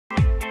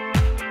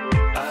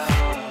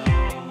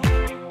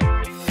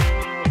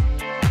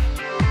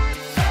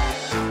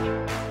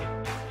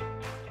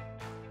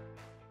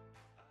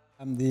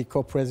I'm the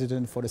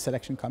co-president for the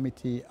selection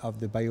committee of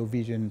the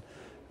Biovision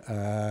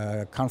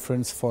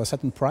conference for a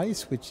certain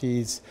prize, which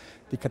is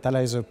the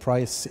Catalyzer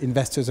Prize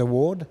Investors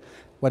Award.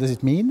 What does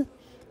it mean?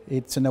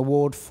 It's an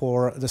award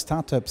for the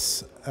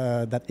startups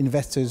that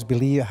investors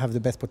believe have the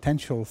best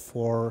potential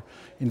for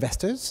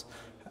investors.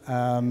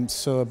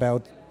 So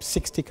about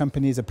 60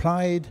 companies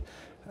applied.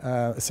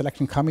 A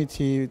selection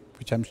committee,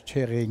 which I'm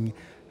chairing,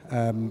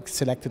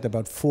 selected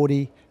about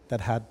 40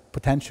 that had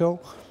potential.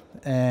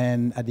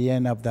 And at the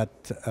end of that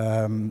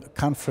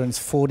conference,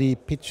 40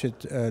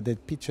 pitched. They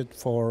pitched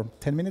for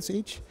 10 minutes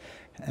each,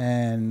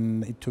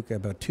 and it took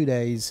about 2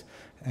 days.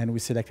 And we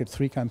selected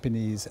 3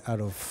 companies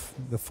out of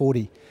the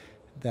 40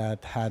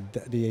 that had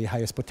the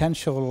highest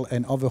potential.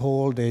 And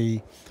overall, the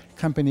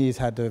companies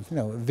had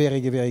very,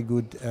 very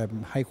good,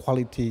 high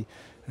quality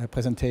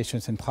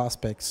presentations and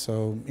prospects.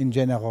 So in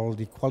general,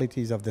 the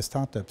qualities of the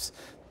startups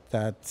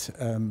that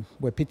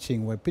were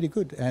pitching were pretty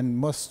good, and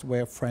most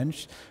were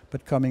French,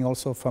 but coming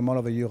also from all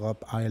over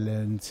Europe,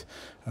 Ireland,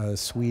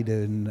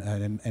 Sweden,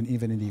 and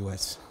even in the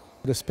US.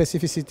 The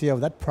specificity of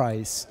that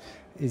prize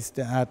is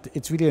that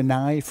it's really an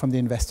eye from the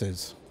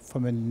investors.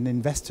 From an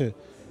investor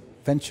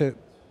venture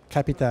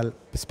capital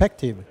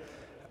perspective,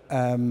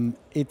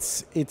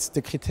 it's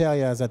the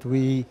criteria that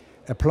we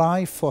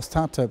apply for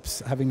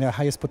startups having the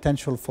highest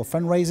potential for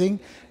fundraising.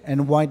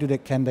 And why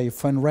can they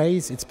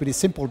fundraise? It's pretty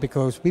simple,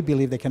 because we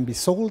believe they can be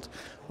sold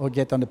or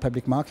get on the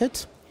public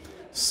market,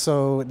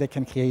 so they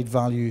can create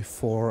value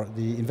for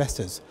the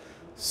investors.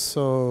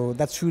 So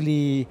that's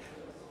really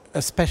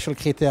a special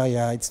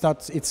criteria.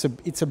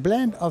 It's a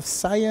blend of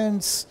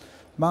science,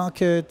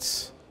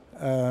 market,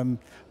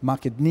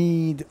 market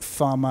need,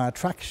 pharma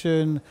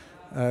attraction,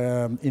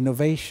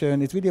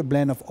 innovation. It's really a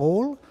blend of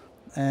all.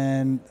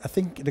 And I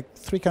think the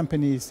 3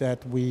 companies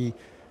that we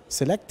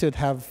selected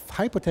have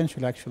high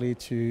potential actually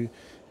to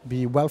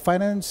be well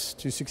financed,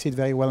 to succeed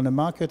very well in the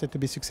market, and to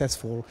be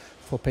successful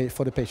for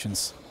the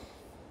patients.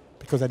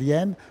 Because at the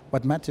end,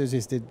 what matters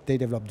is that they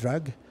develop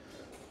drug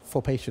for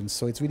patients.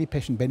 So it's really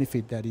patient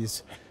benefit that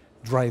is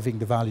driving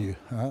the value.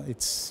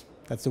 That's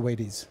the way it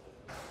is.